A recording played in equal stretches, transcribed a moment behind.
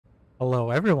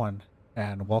Hello, everyone,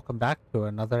 and welcome back to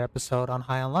another episode on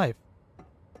High on Life.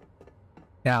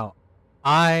 Now,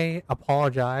 I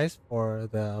apologize for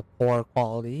the poor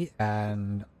quality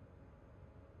and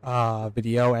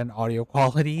video and audio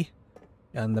quality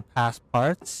in the past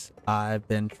parts. I've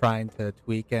been trying to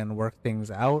tweak and work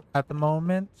things out at the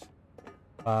moment.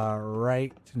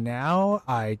 Right now,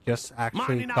 I just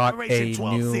actually got a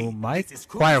new mic.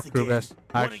 Quiet, Krubus.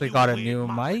 I actually got a new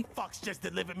mic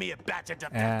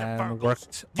and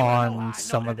worked on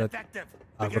some of the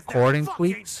recording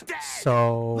tweaks.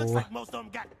 So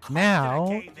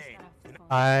now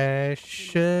I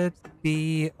should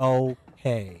be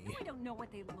okay.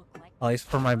 At least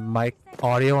for my mic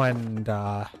audio and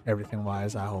everything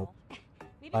wise, I hope.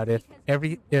 But if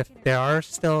there are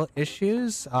still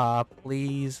issues,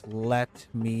 please let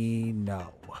me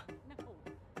know.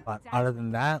 But other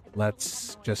than that,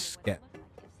 let's just get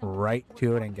right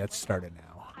to it and get started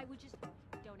now.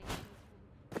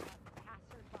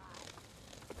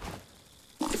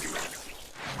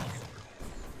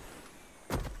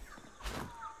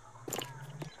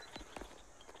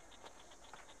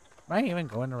 Am I even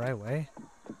going the right way?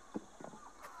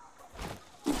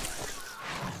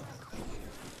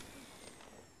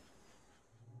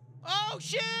 Oh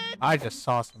shit! I just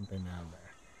saw something down there.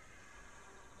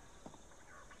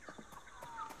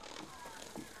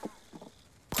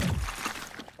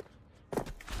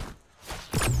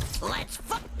 Let's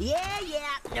fuck. Yeah,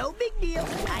 no big deal.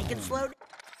 I can slow down.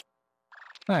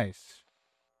 Nice.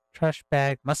 Trash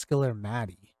bag, muscular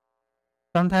Maddie.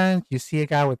 Sometimes you see a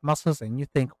guy with muscles and you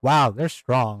think, wow, they're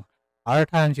strong. Other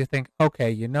times you think, okay,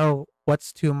 you know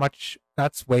what's too much?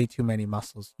 That's way too many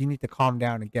muscles. You need to calm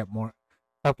down and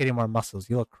stop getting more muscles.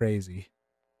 You look crazy.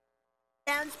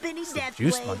 Down spinning death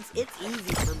blades. It's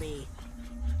easy for me.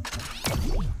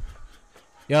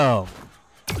 Yo,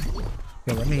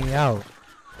 let me out.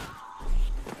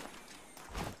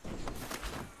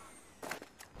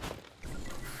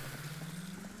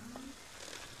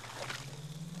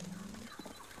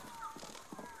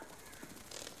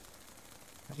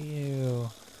 How do you...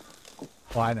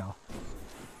 Oh, I know.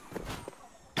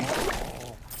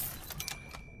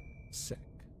 Sick.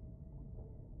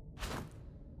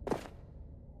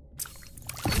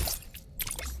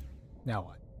 Now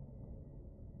what?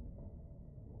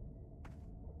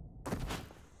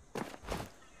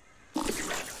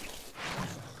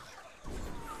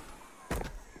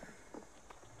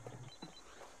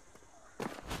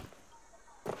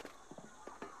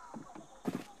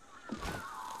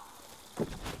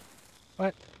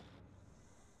 What?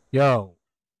 Yo,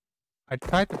 I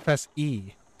tried to press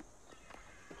E.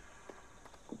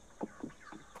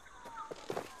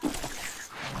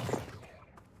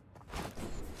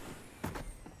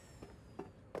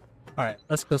 Alright,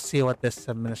 let's go see what this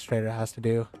administrator has to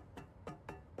do.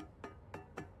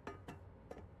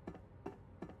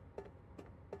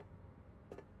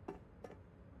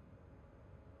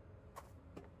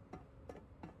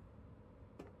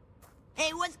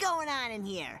 Hey, what's going on in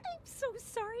here? I'm so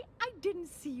sorry. I didn't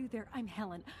see you there. I'm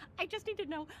Helen. I just need to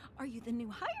know, are you the new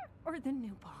hire or the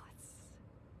new boss?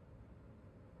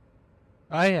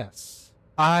 Ah, yes.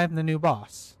 I'm the new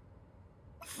boss.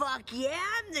 Fuck yeah,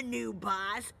 I'm the new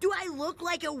boss. Do I look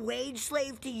like a wage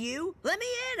slave to you? Let me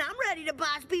in. I'm ready to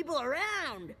boss people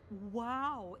around.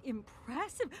 Wow,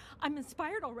 impressive. I'm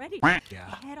inspired already. Yeah.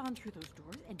 Head on through those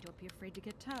doors and don't be afraid to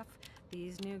get tough.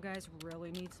 These new guys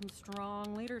really need some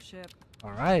strong leadership.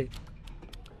 Alright.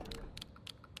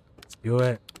 Let's do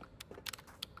it.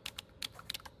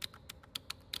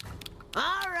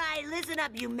 Alright, listen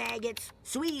up, you maggots.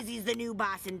 SWEEZY's the new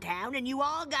boss in town, and you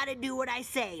all gotta do what I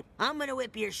say. I'm gonna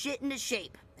whip your shit into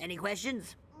shape. Any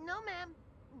questions? No, ma'am.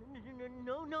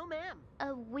 No, ma'am.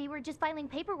 We were just filing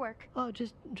paperwork. Oh,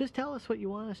 just tell us what you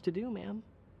want us to do, ma'am.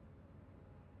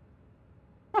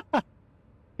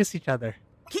 Kiss each other.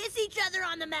 Kiss each other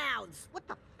on the mouths. What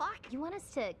the fuck? You want us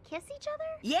to kiss each other?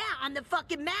 Yeah, on the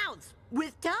fucking mouths.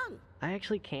 With tongue. I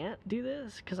actually can't do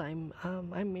this because I'm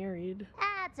married.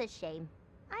 That's a shame.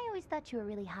 I always thought you were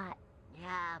really hot.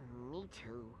 Yeah, me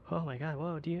too. Oh my god,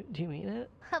 whoa, do you mean it?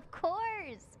 Of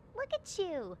course. Look at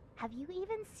you. Have you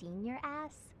even seen your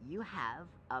ass? You have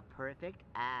a perfect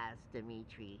ass,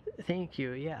 Dimitri. Thank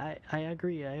you. Yeah, I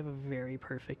agree. I have a very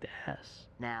perfect ass.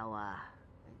 Now,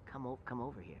 come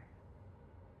over here.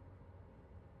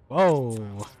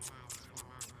 Whoa.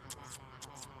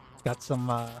 Got some,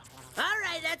 Alright,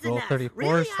 that's Rule enough. 34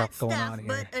 Really stuff hot going stuff, on here.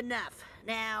 but enough.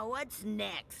 Now, what's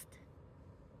next?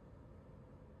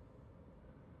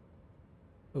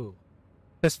 ooh,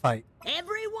 fist fight.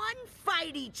 Everyone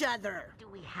fight each other. Do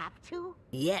we have to?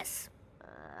 Yes.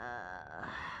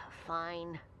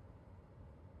 Fine.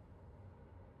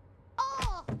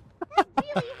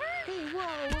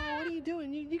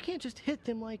 can't just hit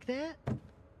them like that.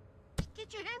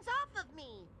 Get your hands off of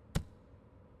me!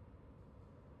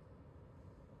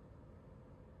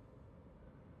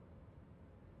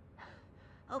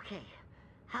 Okay,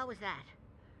 how was that?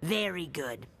 Very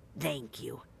good. Thank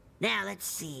you. Now let's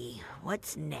see.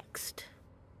 What's next?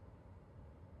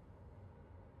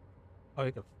 Oh,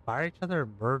 you can fire each other or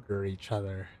murder each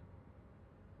other.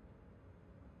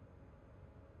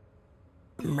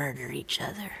 Murder each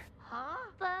other. Huh?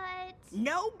 But...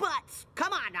 No buts!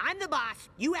 Come on, I'm the boss.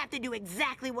 You have to do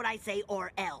exactly what I say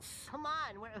or else. Come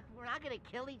on, we're not gonna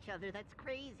kill each other. That's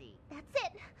crazy. That's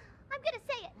it. I'm gonna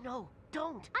say it. No,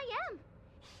 don't. I am.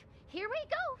 Here we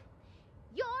go.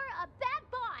 You're a bad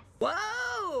boss.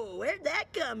 Whoa! Where'd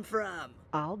that come from?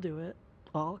 I'll do it.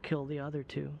 I'll kill the other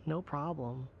two. No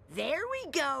problem. There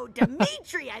we go,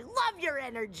 Dimitri. I love your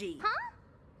energy. Huh?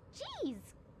 Jeez.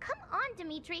 Come on,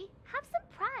 Dimitri. Have some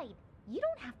pride. You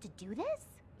don't have to do this.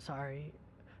 Sorry.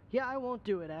 Yeah, I won't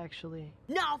do it, actually.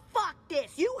 No, fuck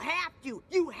this. You have to.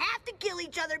 You have to kill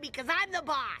each other because I'm the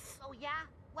boss. Oh, yeah?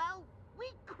 Well,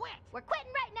 we quit. We're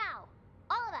quitting right now.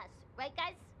 All of us. Right,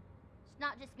 guys? It's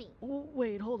not just me. Oh,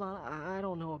 wait, hold on. I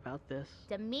don't know about this.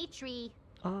 Dimitri.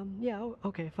 Yeah,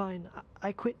 okay, fine.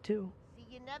 I quit, too. See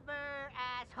you never,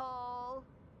 asshole.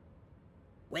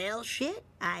 Well, shit.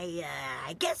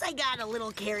 I guess I got a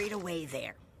little carried away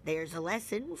there. There's a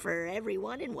lesson for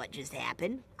everyone in what just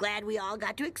happened. Glad we all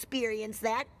got to experience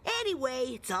that. Anyway,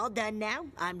 it's all done now.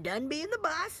 I'm done being the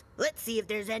boss. Let's see if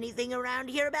there's anything around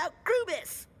here about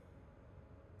Krubis.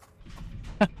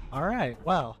 All right,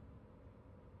 well.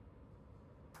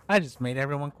 I just made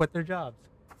everyone quit their jobs.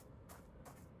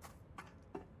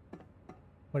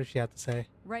 What does she have to say?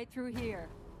 Right through here.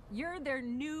 You're their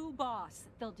new boss.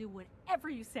 They'll do whatever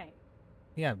you say.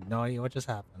 You have no idea what just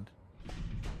happened.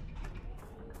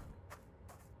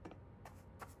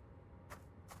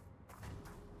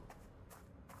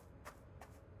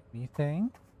 Anything?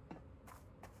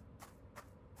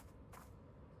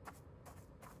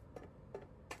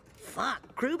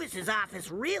 Fuck, Krubis'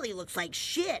 office really looks like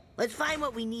shit. Let's find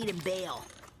what we need in bail.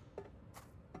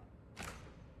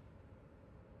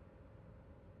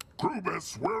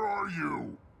 Krubis, where are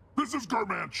you? This is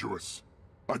Garmantuous.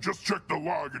 I just checked the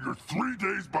log and you're 3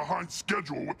 days behind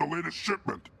schedule with the latest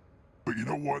shipment. But you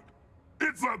know what?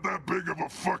 It's not that big of a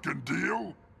fucking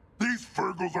deal. These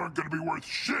Fergles aren't gonna be worth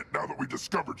shit now that we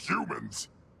discovered humans.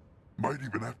 Might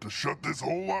even have to shut this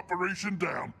whole operation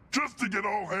down just to get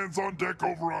all hands on deck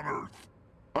over on Earth.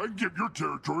 I can give your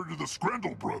territory to the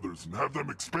Screndel brothers and have them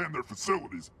expand their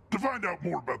facilities to find out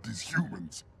more about these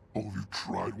humans. Oh, have you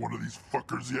tried one of these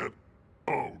fuckers yet?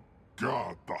 Oh,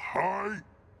 God, the high?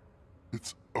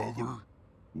 It's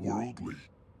otherworldly.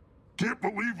 Can't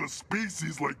believe a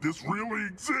species like this really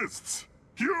exists.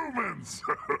 Humans!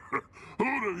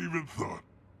 Who'd have even thought?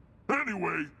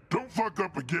 Anyway, don't fuck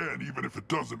up again, even if it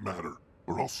doesn't matter,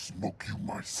 or I'll smoke you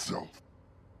myself.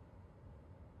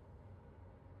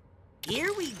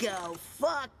 Here we go.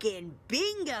 Fucking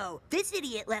bingo. This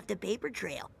idiot left a paper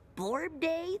trail. Blorb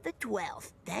Day the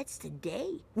 12th. That's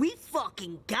today. We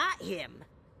fucking got him.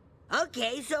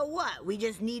 Okay, so what? We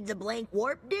just need the blank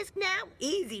warp disk now?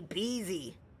 Easy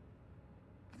peasy.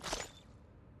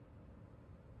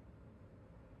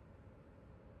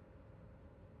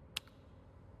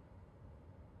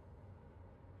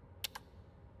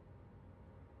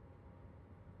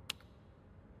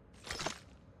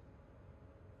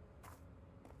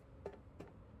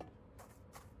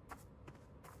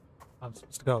 I'm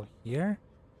supposed to go here?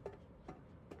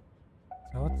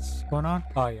 So what's going on?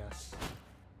 Oh, yes.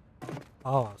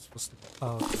 Oh, I was supposed to go.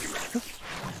 Oh, okay.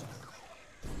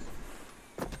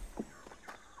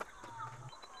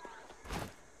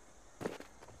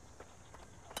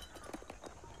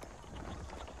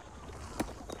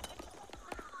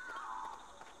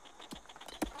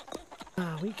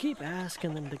 We keep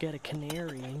asking them to get a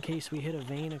canary in case we hit a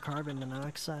vein of carbon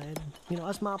monoxide. You know,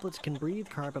 us moplets can breathe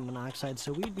carbon monoxide,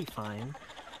 so we'd be fine.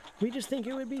 We just think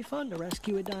it would be fun to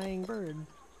rescue a dying bird.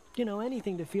 You know,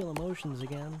 anything to feel emotions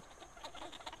again.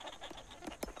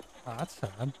 Oh, that's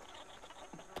sad.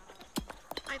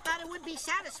 I thought it would be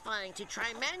satisfying to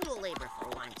try manual labor for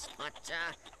once, but,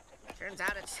 turns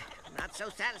out it's not so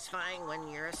satisfying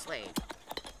when you're a slave.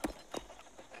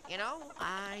 You know,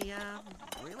 I,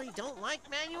 really don't like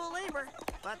manual labor,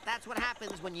 but that's what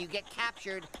happens when you get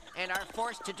captured and are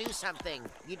forced to do something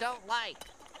you don't like.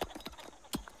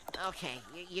 Okay,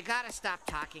 you gotta stop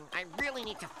talking. I really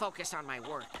need to focus on my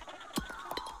work.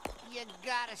 You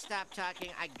gotta stop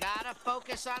talking. I gotta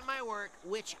focus on my work,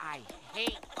 which I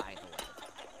hate, by the way.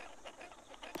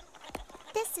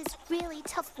 This is really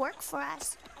tough work for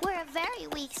us. We're a very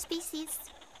weak species.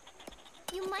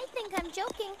 You might think I'm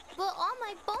joking, but all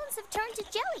my bones have turned to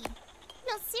jelly.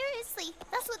 No, seriously,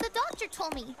 that's what the doctor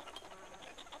told me.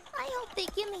 I hope they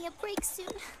give me a break soon.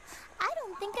 I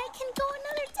don't think I can go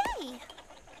another day.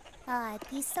 It'd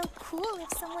be so cool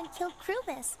if someone killed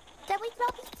Krubis. Then we could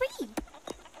all be free.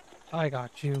 I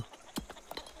got you.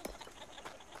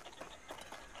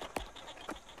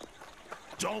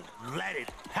 Don't let it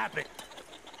happen.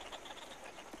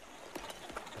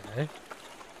 Okay.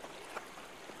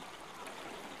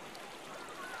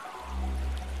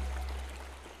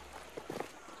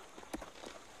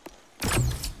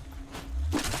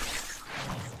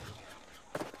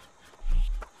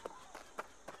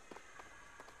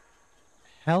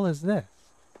 Hell is this?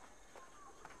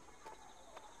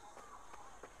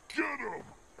 Get him!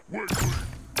 Wait.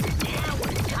 Now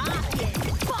we're talking.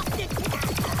 Fuck this.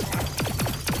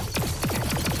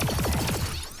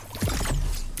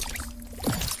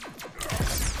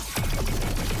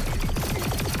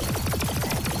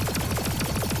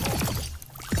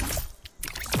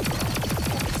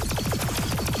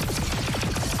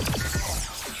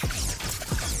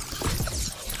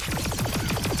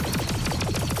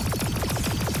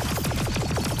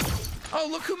 Oh,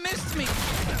 look who missed me!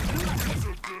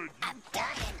 I'm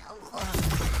dying.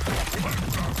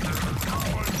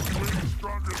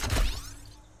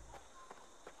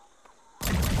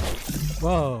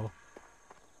 Whoa.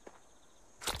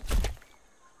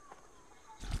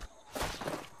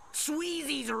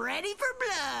 SWEEZY's ready for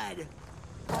blood.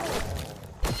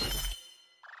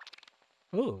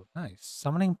 Ooh, nice.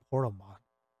 Summoning portal mod.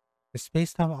 The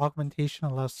space-time augmentation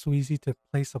allows SWEEZY to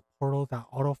place a portal that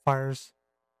auto-fires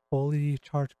fully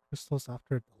charged crystals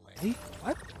after a delay?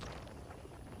 What?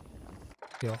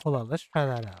 Yo, hold on, let's try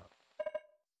that out.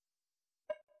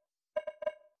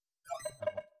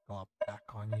 I won't go back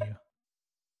on you.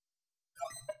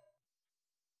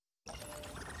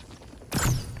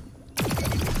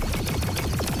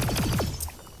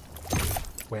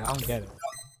 Wait, I don't get it.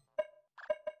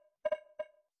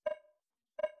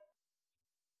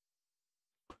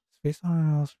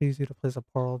 Space-time allows SWEEZY to place a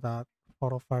portal that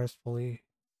auto-fires fully.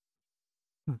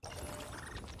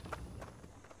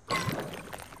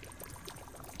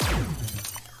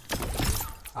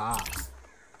 Ah.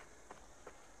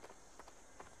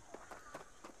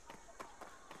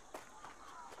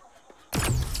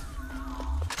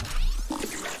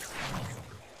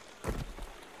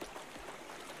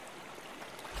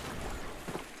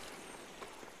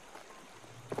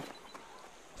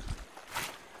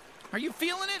 Are you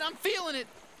feeling it? I'm feeling it!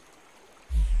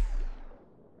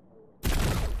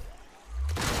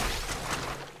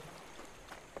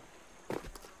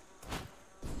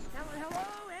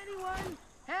 Hello, anyone?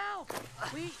 Help!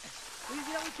 We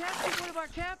captured one of our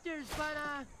captors, but,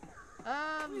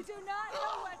 We do not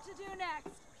know what to do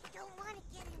next. We don't want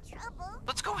to get in trouble.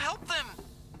 Let's go help them!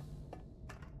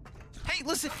 Hey,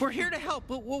 listen, we're here to help.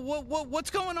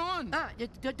 What's going on?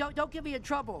 don't get me in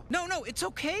trouble. No, it's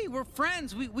okay. We're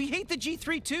friends. We hate the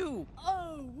G3 too.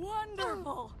 Oh,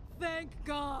 wonderful. Thank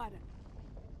God.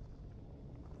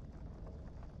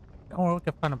 Or we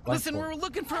can find a blank Listen, warp. we're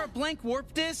looking for a blank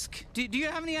warp disk. Do you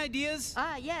have any ideas?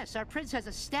 Yes, our prince has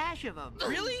a stash of them.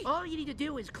 Really? All you need to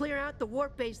do is clear out the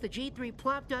warp base the G3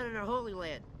 plopped down in our Holy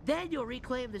Land. Then you'll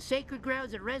reclaim the sacred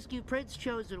grounds and rescue Prince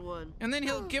Chosen One. And then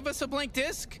he'll give us a blank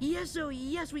disk? Yes,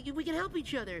 we can help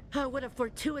each other. Oh, what a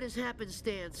fortuitous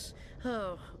happenstance.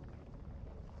 Oh.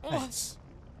 Nice.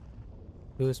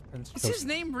 Who is Prince Is Chosen? his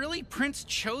name really Prince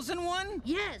Chosen One?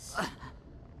 Yes.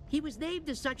 He was named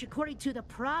as such according to the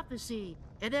prophecy.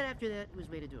 And then after that, he was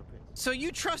made into a prince. So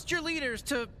you trust your leaders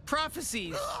to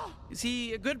prophecies. Is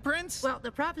he a good prince? Well,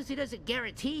 the prophecy doesn't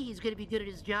guarantee he's going to be good at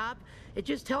his job. It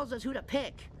just tells us who to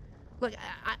pick. Look,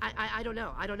 I don't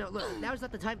know. Look, now's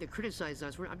not the time to criticize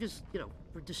us. I'm just,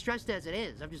 we're distressed as it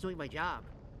is. I'm just doing my job.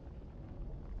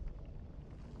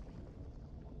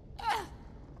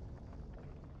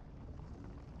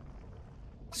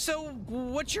 So,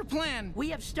 what's your plan? We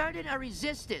have started a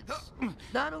resistance.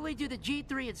 Not only do the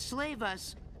G3 enslave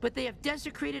us, but they have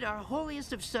desecrated our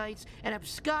holiest of sites and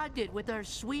absconded with our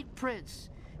sweet prince.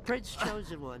 Prince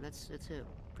Chosen One. That's him.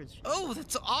 Prince. Oh,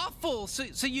 that's awful.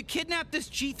 So you kidnapped this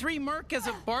G3 merc as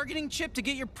a bargaining chip to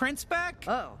get your prince back?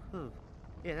 Oh,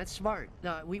 yeah, that's smart.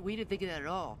 No, we didn't think of that at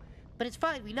all. But it's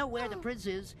fine, we know where the prince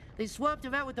is. They swapped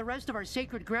him out with the rest of our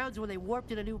sacred grounds when they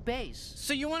warped in a new base.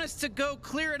 So you want us to go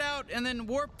clear it out and then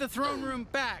warp the throne room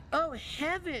back? Oh,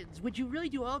 heavens! Would you really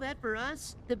do all that for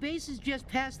us? The base is just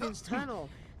past this tunnel.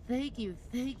 Thank you.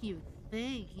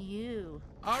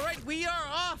 All right, we are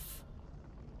off!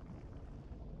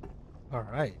 All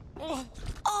right.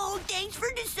 Oh, thanks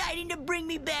for deciding to bring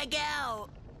me back out.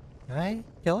 Can I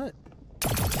kill it?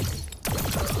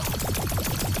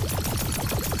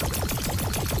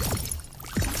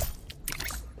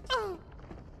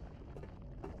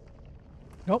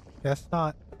 Nope, guess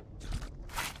not.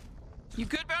 You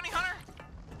good, bounty hunter?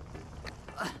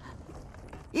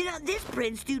 You know, this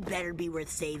prince dude better be worth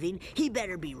saving. He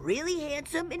better be really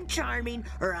handsome and charming,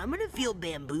 or I'm gonna feel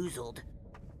bamboozled.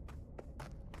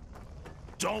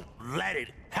 Don't let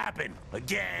it happen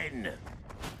again.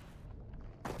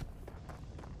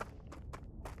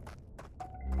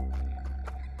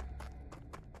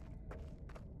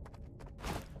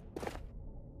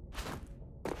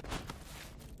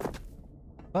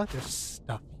 But there's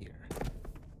stuff here.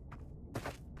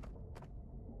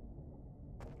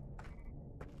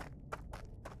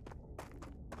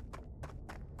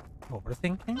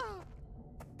 Overthinking?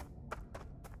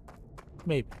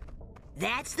 Maybe.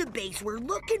 That's the base we're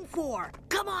looking for.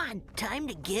 Come on, time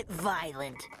to get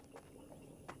violent.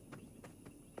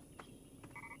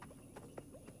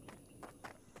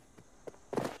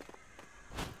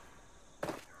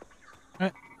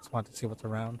 Alright, just want to see what's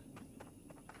around.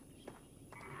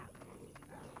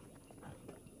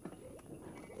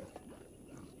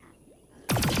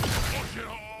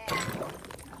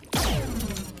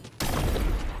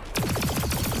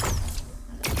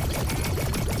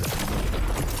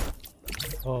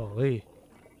 Holy.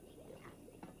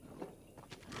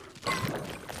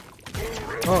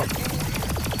 Oh.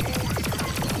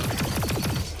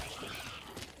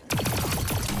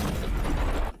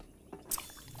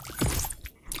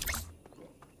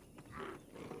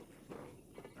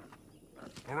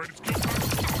 All right, it's good.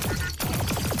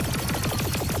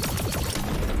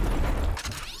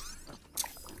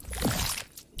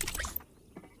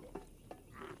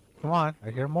 Come on, I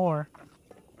hear more.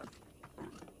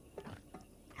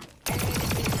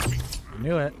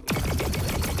 Knew it.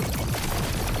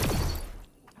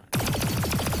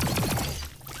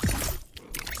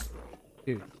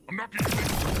 Dude. I'm not getting it.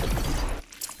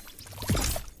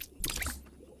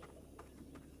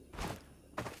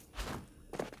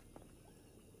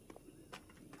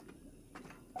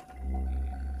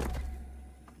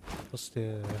 Supposed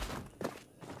to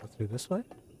go through this way?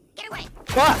 Get away!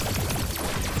 Ah!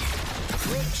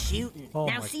 Quick shooting. Oh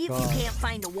now my see God. if you can't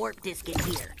find a warp disk in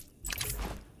here.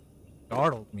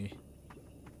 Startled me.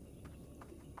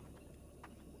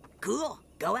 Cool.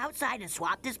 Go outside and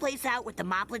swap this place out with the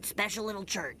Moplet's special little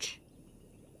church.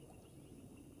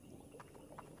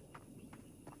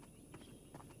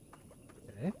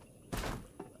 Okay.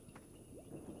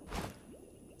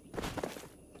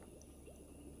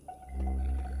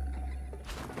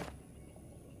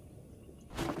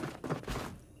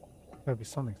 Gotta be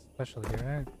something special here,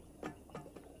 right?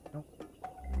 Nope.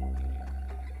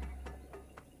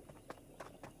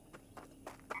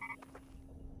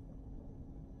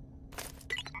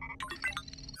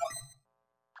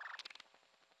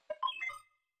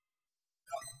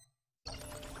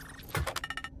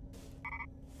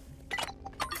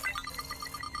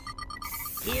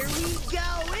 Here we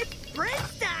go. It's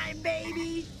Prince time,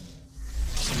 baby.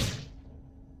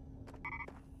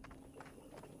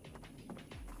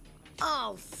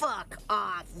 Oh, fuck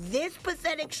off. This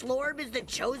pathetic schlorb is the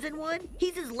chosen one?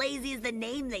 He's as lazy as the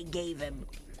name they gave him.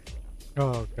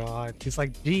 Oh god, he's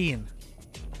like Gene.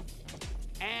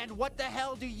 And what the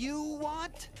hell do you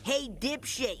want? Hey,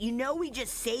 dipshit, you know we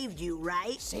just saved you,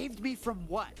 right? Saved me from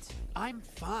what? I'm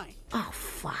fine. Oh,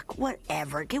 fuck,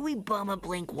 whatever. Can we bum a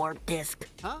blink warp disk?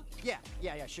 Huh? Yeah,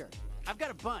 sure. I've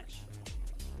got a bunch.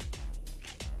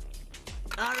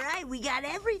 All right, we got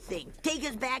everything. Take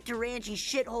us back to Ranchie's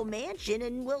shithole mansion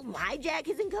and we'll hijack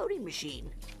his encoding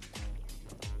machine.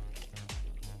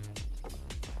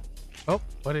 Oh,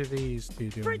 what are these two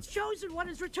doing? Prince Chosen One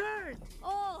has returned.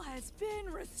 All has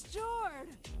been restored.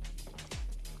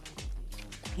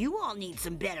 You all need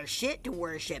some better shit to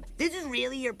worship. This is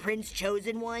really your Prince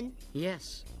Chosen One?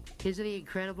 Yes. Isn't he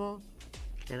incredible?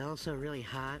 And also really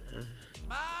hot.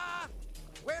 Ma!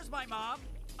 Where's my mom?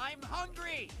 I'm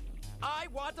hungry! I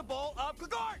want a bowl of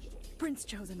Glagorsh! Prince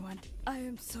Chosen One, I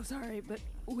am so sorry, but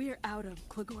we're out of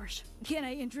Glagorsh. Can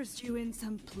I interest you in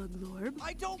some Pluglorb?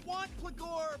 I don't want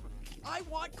Glagorb! I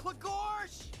want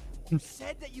Glagorsh! You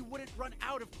said that you wouldn't run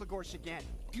out of Glagorsh again.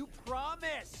 You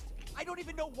promised! I don't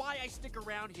even know why I stick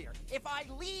around here. If I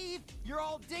leave, you're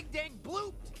all dig-dang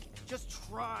blooped! Just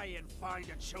try and find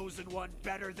a chosen one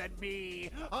better than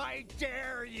me. I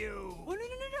dare you! Oh,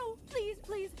 no.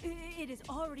 Please. It is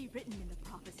already written in the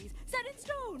prophecies, set in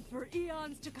stone for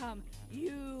eons to come.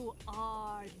 You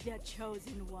are the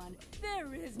chosen one.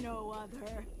 There is no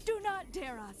other. Do not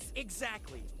dare us.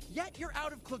 Exactly. Yet you're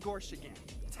out of Klagorsh again.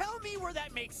 Tell me where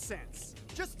that makes sense.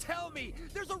 Just tell me.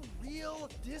 There's a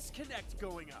real disconnect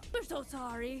going up. We're so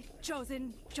sorry,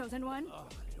 chosen one.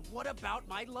 What about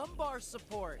my lumbar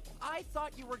support? I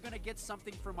thought you were gonna get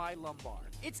something for my lumbar.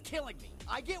 It's killing me.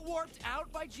 I get warped out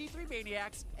by G3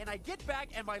 maniacs, and I get back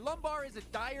and my lumbar is in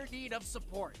dire need of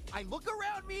support. I look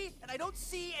around me, and I don't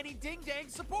see any ding-dang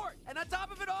support. And on top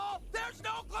of it all, there's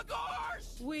no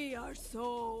Klagorsh! We are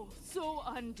so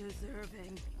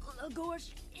undeserving.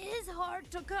 Klagorsh is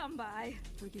hard to come by.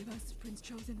 Forgive us, Prince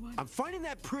Chosen One. I'm finding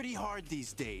that pretty hard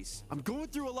these days. I'm going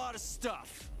through a lot of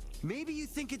stuff. Maybe you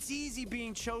think it's easy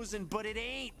being chosen, but it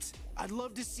ain't. I'd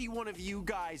love to see one of you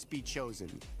guys be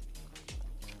chosen.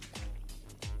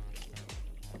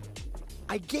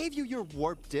 I gave you your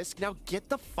warp disk, now get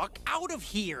the fuck out of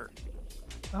here!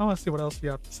 I want to see what else you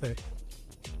have to say.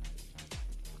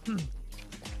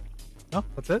 Oh,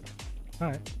 that's it?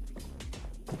 Alright.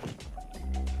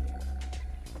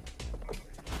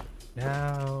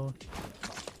 Now...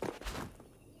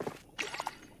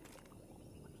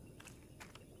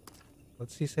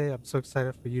 What's he say? I'm so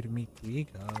excited for you to meet Guigo.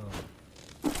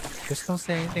 Just don't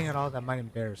say anything at all that might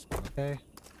embarrass me, okay?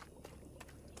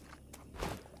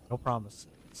 No promises.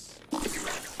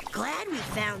 Glad we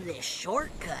found this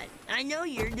shortcut. I know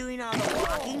you're doing all the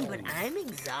walking, but I'm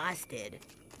exhausted.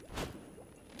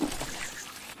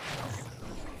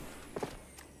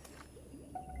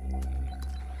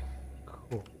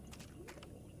 Cool.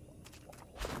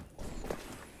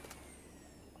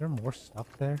 Is there more stuff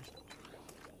there?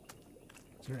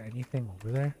 Is there anything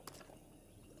over there?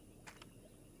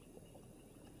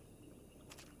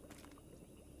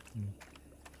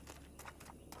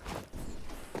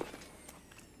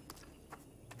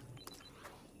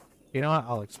 You know what?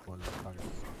 I'll explore that.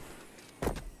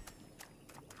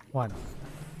 Why not?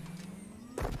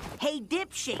 Hey,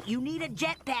 dipshit, you need a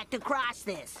jetpack to cross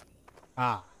this.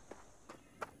 Ah.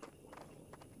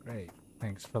 Great.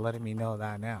 Thanks for letting me know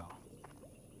that now.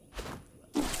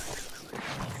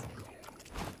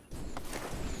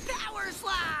 Power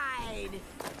slide!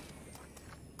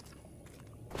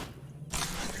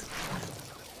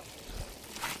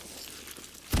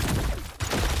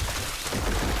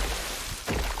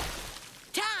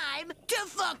 Time to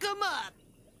fuck 'em up!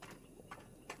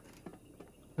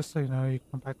 Just so you know, you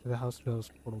come back to the house through those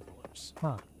portal doors.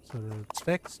 Huh. So it's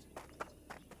fixed.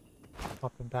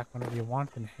 Pop them back whenever you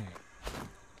want and hang.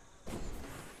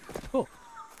 Cool.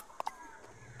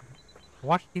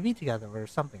 Watch TV together or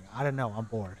something. I don't know. I'm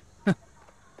bored.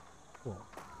 Cool.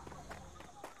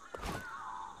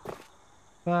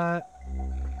 But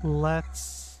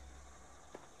let's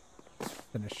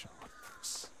finish off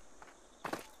this.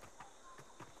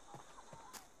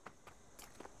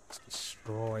 Let's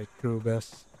destroy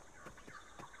Krubus.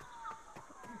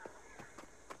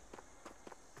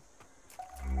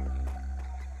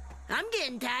 I'm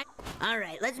getting tired. All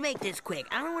right, let's make this quick.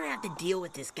 I don't want to have to deal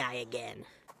with this guy again.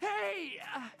 Hey,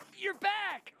 you're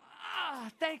back!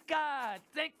 Thank God.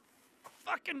 Thank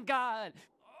fucking God.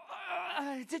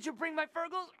 Did you bring my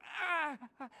Fergles?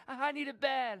 I need it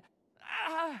bad.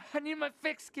 I need my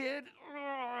fix, kid.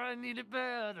 I need it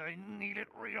bad. I need it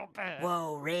real bad.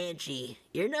 Whoa, Ranchy,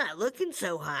 you're not looking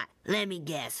so hot. Let me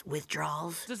guess,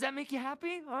 withdrawals? Does that make you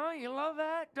happy? Huh? You love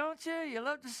that, don't you? You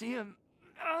love to see a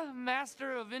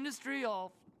master of industry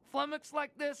all flummoxed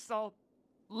like this, all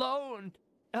low and,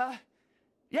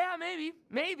 yeah, maybe.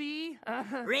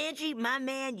 Ranchy, my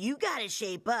man, you gotta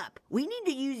shape up. We need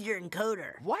to use your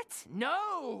encoder. What?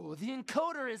 No, the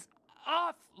encoder is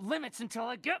off limits until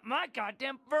I get my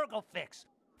goddamn Fergal fix.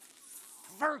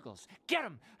 Fergles, get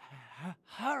him!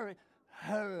 Hurry.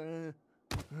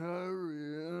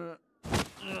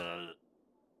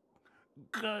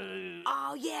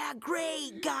 Oh yeah,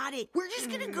 great, got it. We're just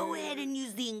gonna go ahead and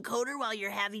use the encoder while you're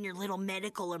having your little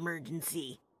medical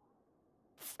emergency.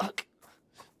 Fuck.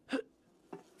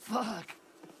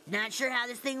 Not sure how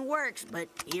this thing works, but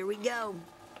here we go.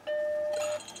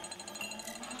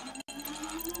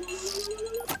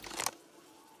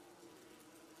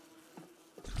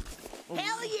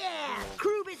 Hell yeah!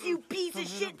 Krubus, you piece of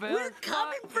shit, we're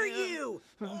coming for you!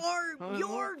 Or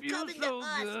you're coming to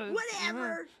us,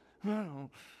 whatever! I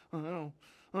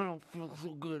don't feel so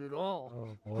good at all.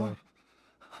 Oh boy.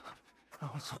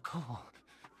 Oh, it's so cold.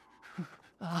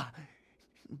 Now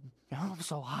I'm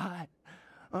so hot.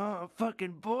 I'm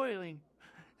fucking boiling.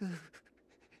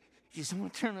 Did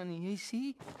someone turn on the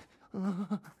AC?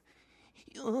 Oh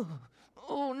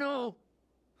no.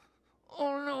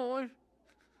 Oh no.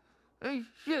 I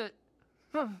shit.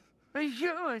 I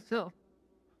shit myself.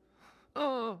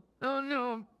 Oh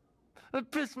no. I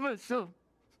pissed myself.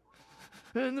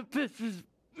 And the piss is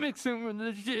mixing with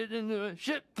the shit into a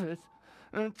shit piss.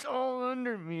 And it's all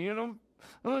under me, and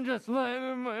I'm just lying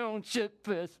in my own shit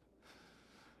piss.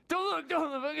 Don't look,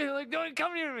 don't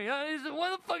come near me.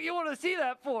 What the fuck you want to see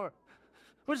that for?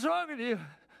 What's wrong with you?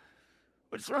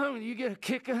 What's wrong with you? You get a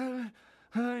kick out of it?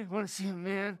 I want to see a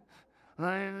man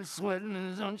lying and sweating in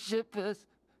his own shit piss.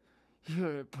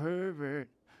 You're a pervert.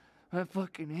 I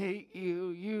fucking hate you.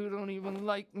 You don't even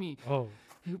like me. Oh.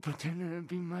 You pretended to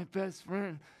be my best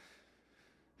friend.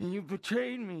 And you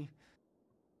betrayed me.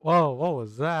 Whoa, what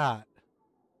was that?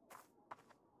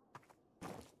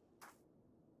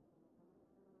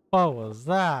 What was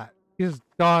that? He just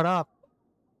got up.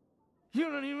 You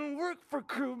don't even work for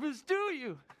Krubis, do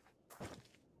you?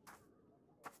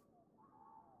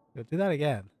 Go do that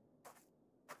again.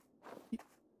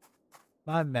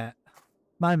 My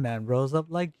man rose up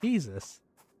like Jesus.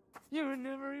 You were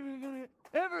never even gonna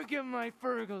ever get my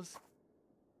Fergles.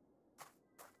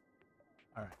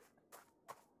 All right.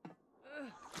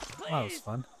 That was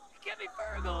fun. Get me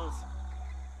Fergles.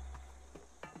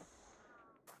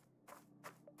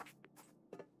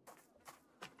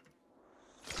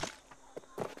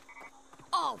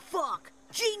 Oh, fuck!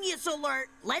 Genius alert!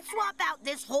 Let's swap out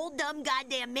this whole dumb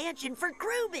goddamn mansion for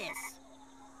Krubis!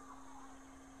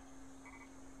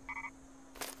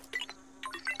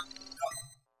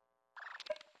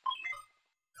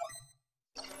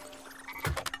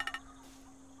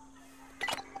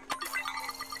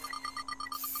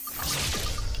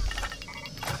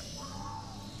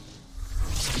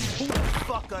 Who the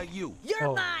fuck are you?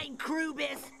 You're mine,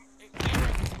 Krubis! That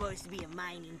wasn't supposed to be a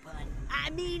mining pun. I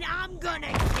mean, I'm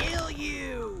gonna kill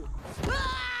you!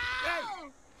 Hey!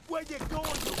 Where you going,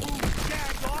 you rude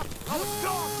jag off? I was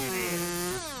talking in!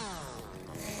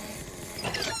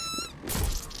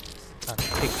 I'll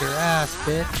kick your ass,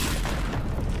 bitch.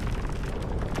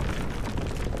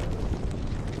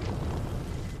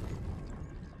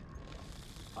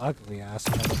 Ugly ass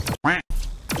motherfucker.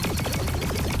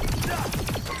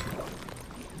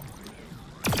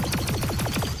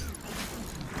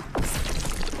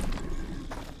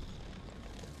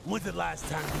 When's the last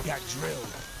time you got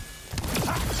drilled?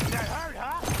 Ha! That hurt,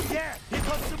 huh? Yeah, here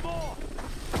comes some more!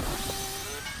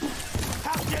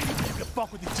 How dare you think you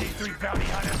fuck with the G3 bounty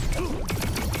hunter?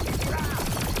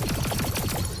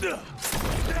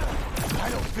 I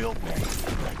don't feel pain,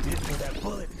 but I did feel that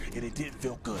bullet, and it didn't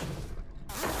feel good.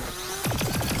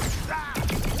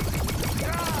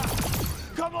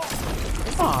 Come on!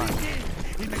 Come on!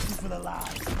 It makes me feel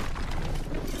alive.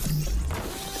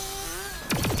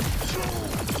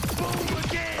 Boom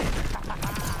again!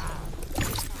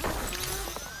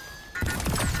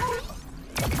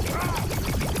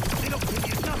 They don't give me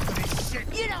enough of this shit.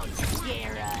 You don't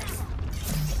scare us.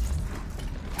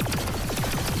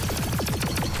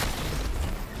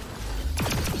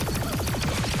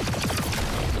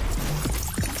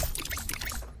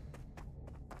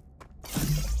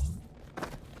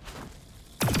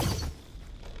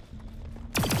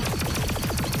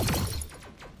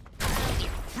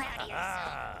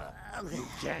 You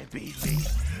can't beat me.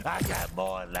 I got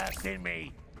more left in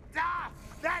me. Ah!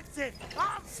 That's it!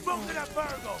 I'm smoking a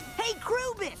Virgo! Hey,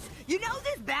 Krubis! You know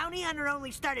this bounty hunter only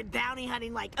started bounty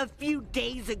hunting like a few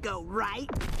days ago, right?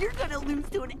 You're gonna lose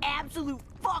to an absolute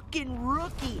fucking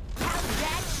rookie. How's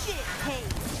that shit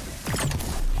taste?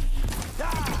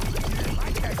 Ah! You didn't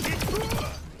like that shit?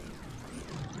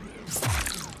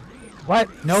 What?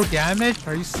 No damage?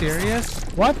 Are you serious?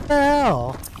 What the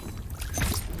hell?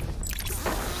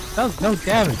 That was no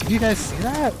damage. Did you guys see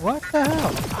that? What the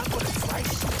hell? I'm gonna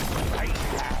slice you right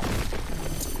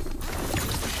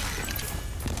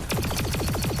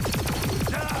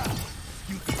now.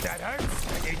 You think that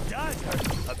hurts? It does hurt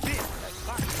a bit. That's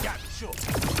fine. Yeah, sure.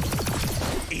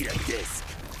 Eat a disc.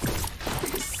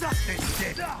 Suck this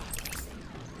dick.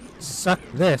 Suck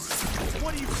this.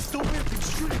 What are you, stupid? You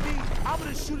shoot at me? I'm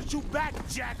gonna shoot at you back,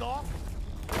 jack off.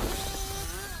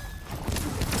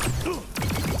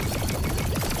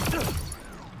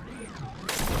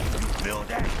 Feel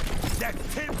that?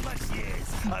 That's 10 plus years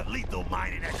of lethal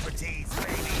mining expertise,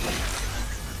 baby.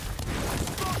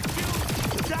 Fuck you!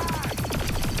 Die!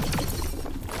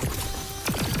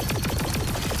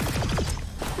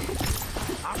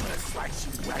 I'm gonna slice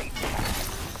you right now.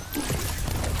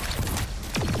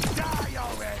 Die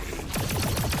already!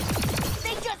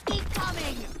 They just keep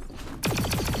coming!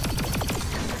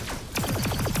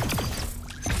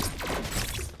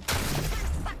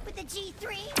 Fuck with the G3.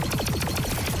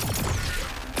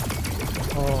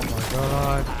 Oh my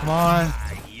god. Come on.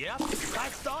 Yep, I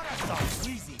thought I saw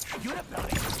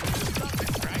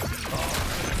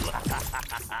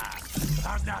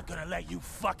gonna let you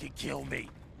fucking kill me.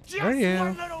 Just There you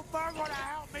one little thing gonna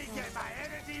help me get my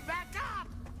energy back up.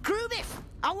 Krubis,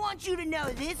 I want you to know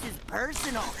this is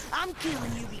personal. I'm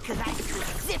killing you because I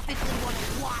specifically want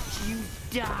to watch you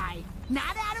die.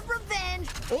 Not out of revenge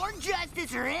or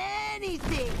justice or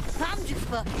anything. I'm just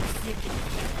fucking sick of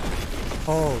it.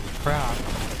 Holy crap.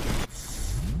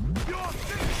 You're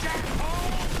sick,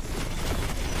 asshole!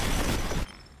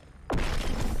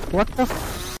 What the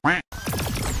f-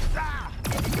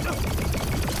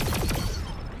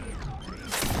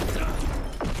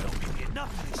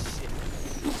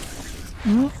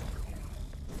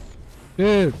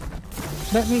 Dude,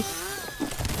 let me.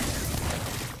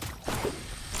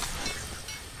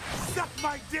 Suck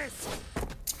my disc!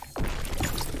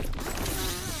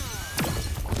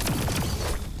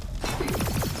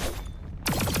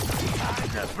 Time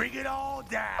to bring it all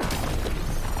down!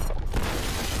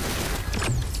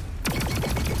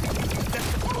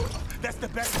 That's the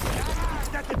best you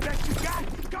got? That's the best you got?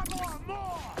 Come on,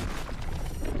 more!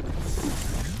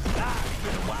 It's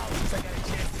been a while since I got a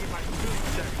chance to get my food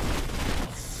dirty.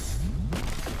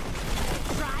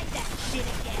 Try that shit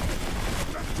again.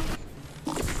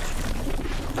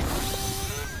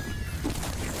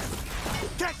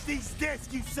 Catch these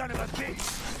discs, you son of a bitch!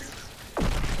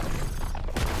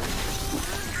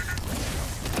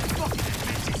 Fucking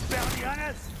bitches, bounty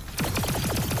hunters!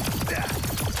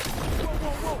 Whoa,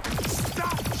 whoa, whoa!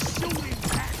 Stop shooting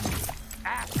at me,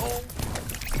 asshole!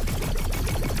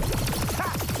 Ha!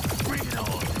 Bring it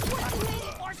on!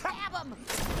 Or stab him!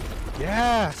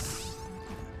 Yes!